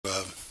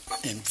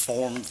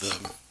inform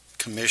the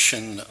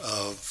commission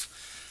of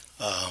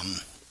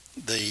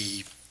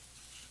the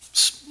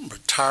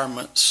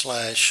retirement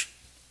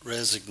 /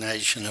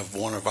 resignation of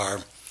one of our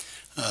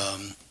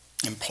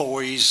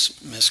employees.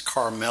 Miss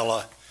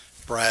Carmella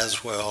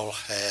Braswell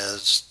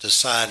has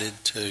decided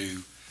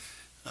to,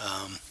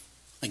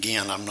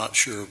 again, I'm not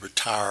sure,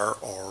 retire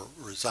or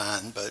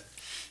resign, but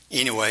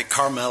anyway,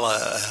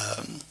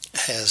 Carmella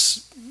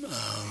has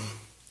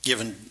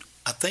given,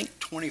 I think,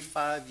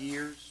 25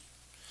 years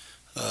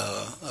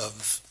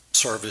of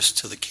service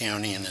to the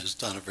county and has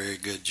done a very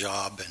good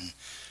job. And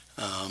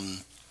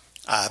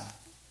I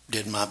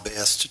did my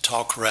best to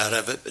talk her out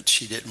of it, but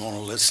she didn't want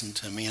to listen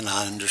to me, and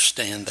I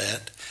understand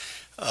that.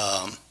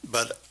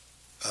 But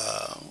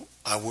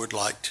I would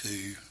like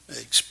to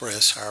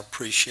express our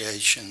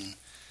appreciation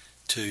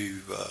to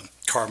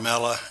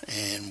Carmella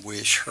and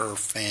wish her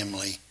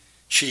family,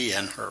 she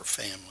and her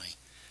family,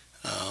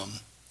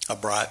 a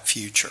bright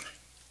future.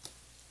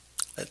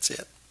 That's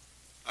it.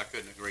 I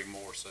couldn't agree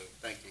more, so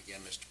thank you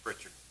again, Mr.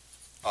 Pritchard.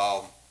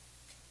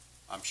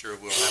 I'm sure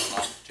we'll have an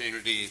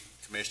opportunity,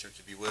 Commissioners,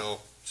 if you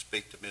will,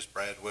 speak to Ms.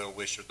 Braswell,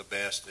 wish her the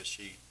best as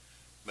she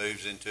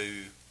moves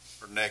into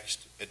her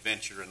next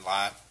adventure in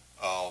life.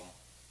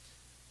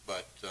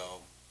 But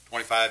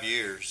 25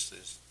 years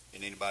is,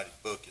 in anybody's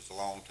book, is a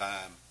long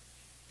time,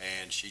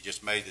 and she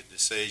just made the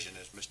decision,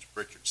 as Mr.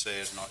 Pritchard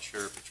says, not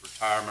sure if it's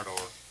retirement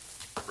or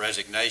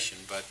resignation,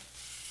 but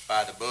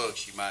by the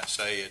books you might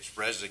say it's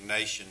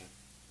resignation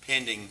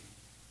pending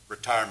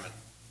retirement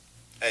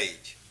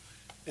age.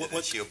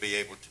 What she'll be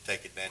able to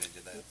take advantage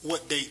of that.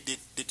 What date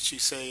did she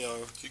say?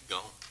 Keep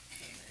going.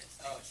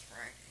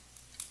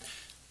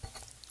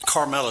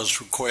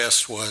 Carmella's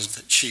request was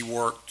that she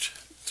worked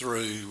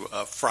through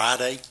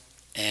Friday,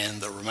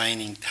 and the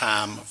remaining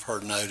time of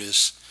her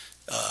notice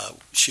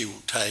she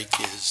will take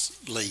is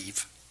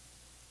leave.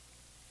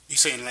 You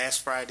saying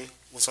last Friday?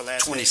 What's her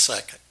last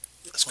 22nd.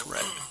 That's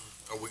correct.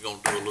 Are we going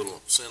to do a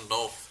little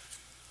send-off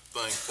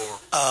thing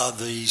for her?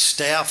 The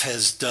staff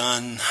has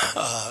done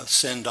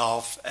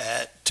send-off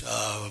at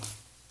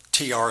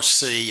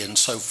TRC and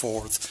so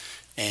forth,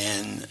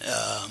 and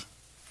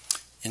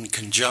in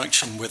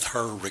conjunction with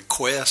her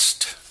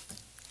request,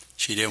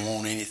 she didn't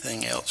want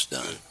anything else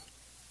done.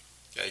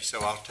 Okay,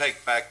 so I'll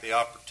take back the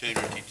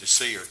opportunity to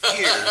see her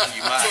here.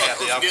 You might have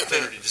the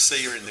opportunity to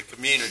see her in the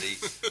community,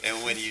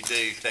 and when you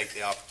do, take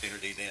the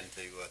opportunity then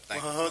to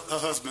thank her. Her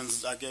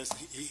husband's, I guess,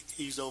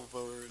 he's over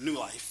New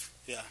Life.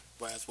 Yeah,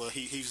 Braswell.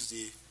 He's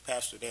the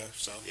pastor there,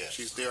 so yes.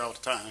 She's there all the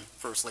time,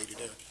 First Lady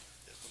there.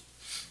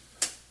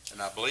 Yes.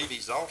 And I believe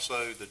he's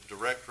also the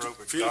director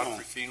over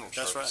Godfrey Funeral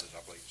That's Services.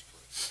 Right. I believe he's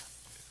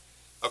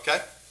correct.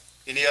 Okay.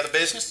 Any other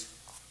business?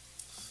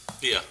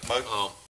 Yeah.